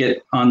buy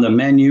ticket on the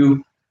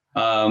menu.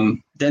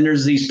 Then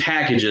there's these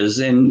packages,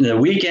 and the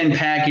weekend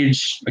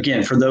package,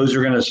 again, for those who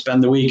are going to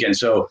spend the weekend.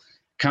 So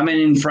come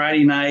in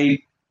Friday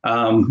night.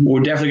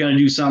 We're definitely going to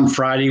do something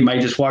Friday.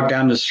 Might just walk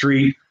down the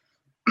street.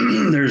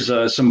 There's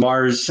some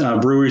bars,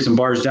 breweries and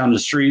bars down the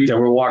street that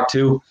we'll walk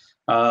to.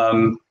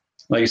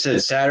 Like I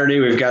said, Saturday,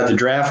 we've got the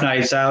draft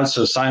nights out.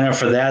 So sign up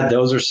for that.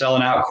 Those are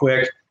selling out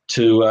quick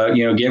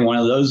to, get one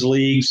of those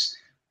leagues.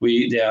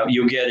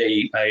 You'll get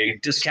a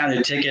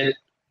discounted ticket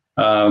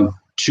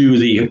to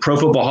the Pro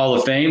Football Hall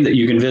of Fame that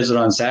you can visit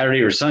on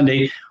Saturday or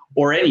Sunday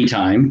or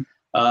anytime.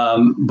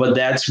 But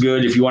that's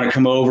good if you want to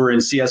come over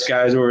and see us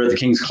guys over at the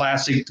Kings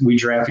Classic. We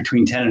draft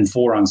between 10 and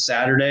 4 on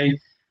Saturday.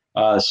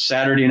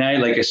 Saturday night,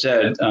 like I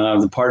said,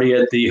 the party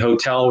at the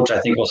hotel, which I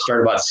think will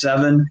start about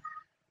 7.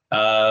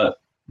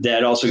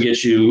 That also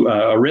gets you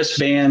a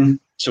wristband.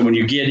 So when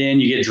you get in,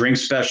 you get drink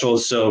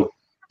specials. So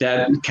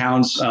that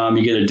counts.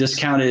 You get a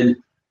discounted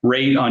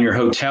rate on your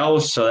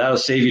hotel. So that'll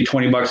save you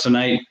 $20 a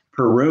night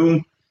per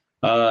room.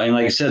 And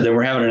like I said, then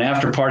we're having an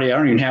after party. I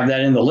don't even have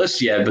that in the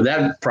list yet, but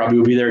that probably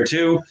will be there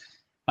too.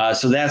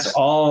 So that's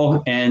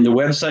all. And the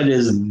website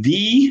is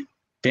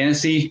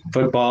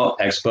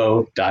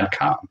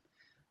thefantasyfootballexpo.com.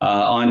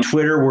 On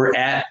Twitter, we're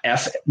at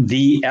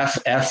the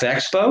FF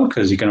Expo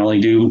because you can only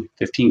do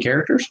 15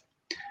 characters.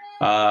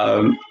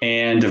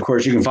 And of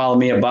course, you can follow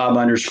me at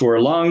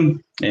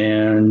Bob_Lung,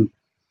 and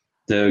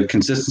the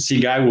consistency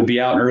guide will be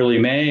out in early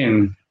May.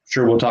 And I'm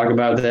sure we'll talk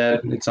about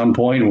that at some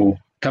point. We'll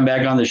come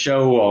back on the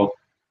show. I'll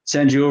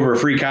send you over a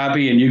free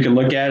copy and you can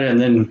look at it and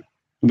then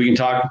we can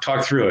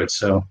talk through it.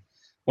 So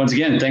once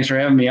again, thanks for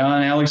having me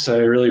on, Alex. I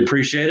really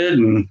appreciate it.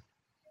 And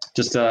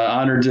just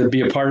honored to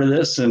be a part of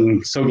this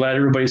and so glad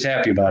everybody's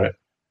happy about it.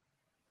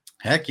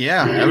 Heck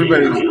yeah.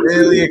 Everybody's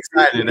really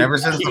excited ever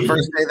since the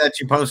first day that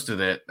you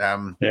posted it.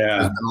 There's been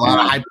a lot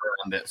of hype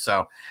around it.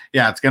 So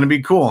yeah, it's going to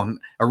be cool.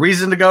 A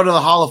reason to go to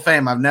the Hall of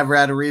Fame. I've never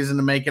had a reason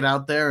to make it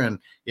out there. And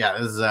yeah,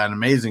 this is an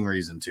amazing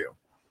reason too.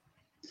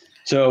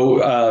 So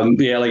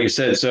yeah, like you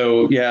said,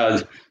 so yeah,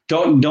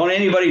 don't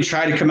anybody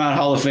try to come out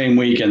Hall of Fame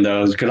weekend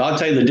though, because I'll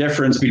tell you the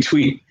difference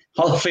between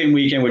Hall of Fame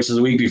weekend, which is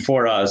the week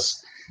before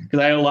us, because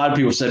I know a lot of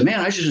people said, man,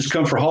 I should just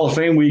come for Hall of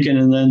Fame weekend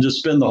and then just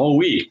spend the whole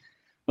week.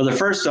 Well, the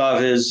first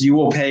off is you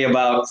will pay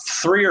about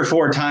 3 or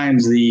 4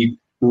 times the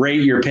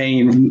rate you're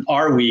paying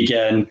our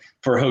weekend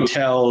for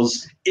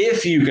hotels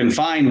if you can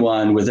find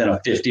one within a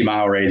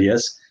 50-mile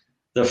radius.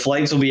 The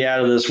flights will be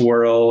out of this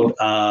world.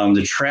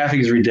 The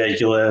traffic is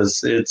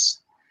ridiculous.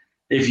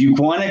 If you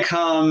want to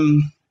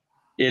come,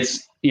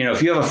 it's,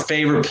 if you have a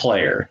favorite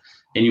player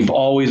and you've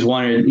always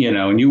wanted,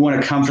 and you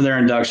want to come for their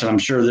induction, I'm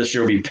sure this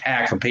year will be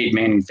packed with Peyton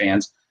Manning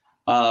fans.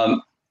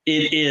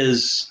 It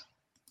is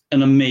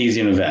an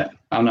amazing event.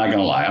 I'm not going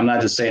to lie. I'm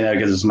not just saying that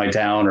because it's my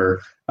town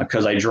or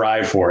because I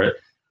drive for it.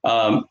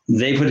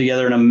 They put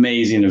together an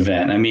amazing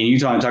event. I mean, you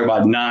talk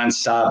about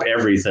nonstop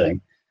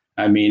everything.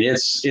 I mean, it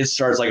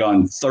starts like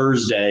on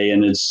Thursday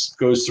and it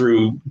goes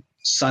through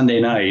Sunday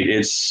night.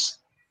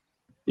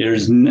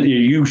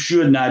 You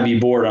should not be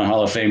bored on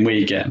Hall of Fame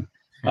weekend.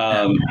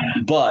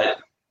 But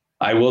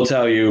I will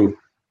tell you,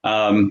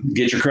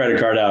 get your credit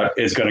card out.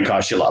 It's going to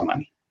cost you a lot of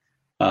money.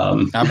 I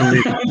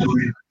believe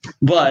it.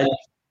 But,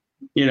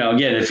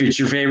 again, if it's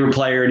your favorite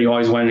player and you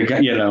always wanted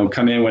to,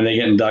 come in when they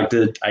get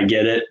inducted, I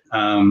get it.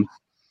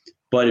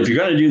 But if you're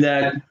going to do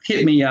that,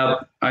 hit me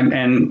up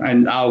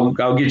and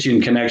I'll get you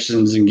in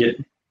connections and get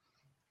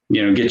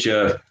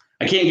you.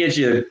 I can't get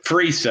you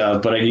free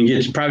stuff, but I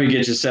can probably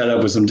get you set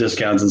up with some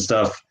discounts and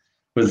stuff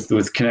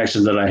with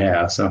connections that I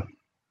have. So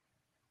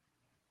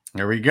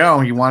there we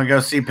go. You want to go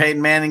see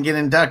Peyton Manning get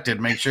inducted?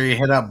 Make sure you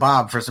hit up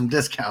Bob for some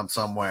discounts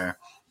somewhere.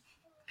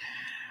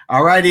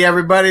 All righty,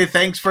 everybody.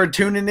 Thanks for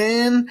tuning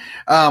in.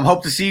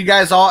 Hope to see you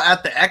guys all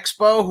at the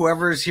expo.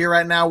 Whoever is here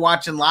right now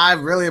watching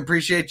live, really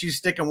appreciate you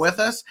sticking with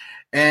us.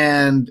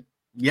 And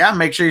yeah,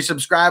 make sure you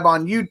subscribe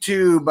on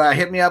YouTube.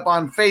 Hit me up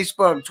on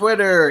Facebook,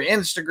 Twitter,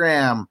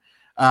 Instagram.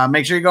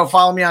 Make sure you go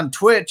follow me on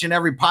Twitch and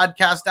every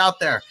podcast out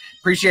there.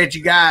 Appreciate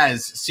you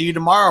guys. See you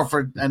tomorrow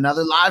for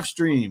another live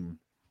stream.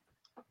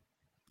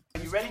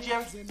 You ready,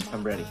 Jerry?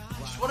 I'm ready.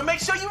 Just want to make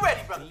sure you're ready,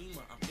 brother.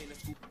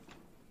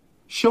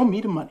 Show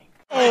me the money.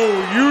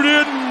 Oh, you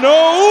didn't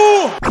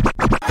know?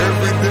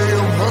 Every day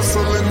I'm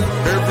hustling.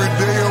 Every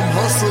day I'm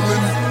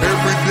hustling.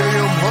 Every day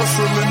I'm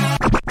hustling.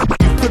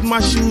 Put my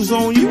shoes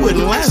on, you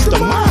wouldn't last a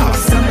mile.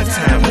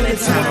 Summertime,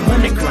 wintertime, I'm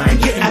on the grind.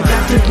 Yeah, I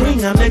got the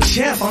ring, I'm the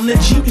champ, I'm the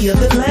genie of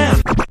the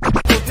lamp.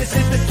 This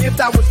is the gift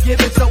I was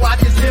given, so I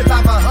just live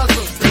by my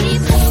hustle. It's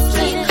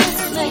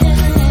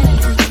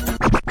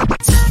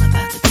all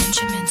about the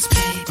Benjamins,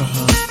 baby.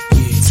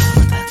 Yeah. It's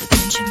all about the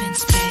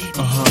Benjamins, baby.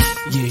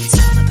 Yeah. It's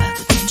all about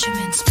the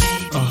Benjamins,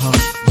 baby.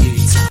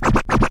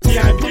 Yeah.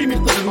 Yeah, I believe me,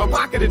 put it in my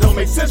pocket. It don't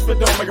make sense, but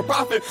don't make a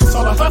profit. It's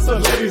all a hustle,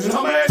 ladies and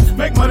homies.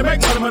 Make money,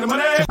 money,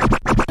 money.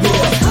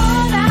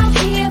 All out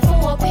here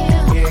for a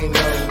pill.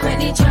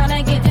 Really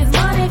tryna get this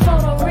money for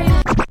the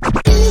real.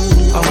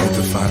 I want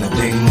to find a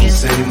thing to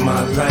save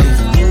my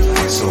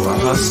life, so I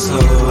hustle.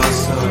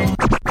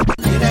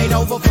 It ain't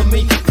over for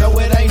me. No,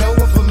 it ain't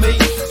over for me.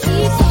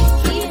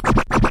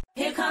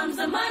 Here comes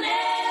the money.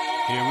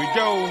 Here we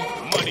go.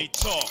 Money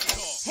talk.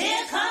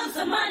 Here comes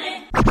the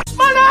money.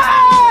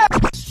 Money!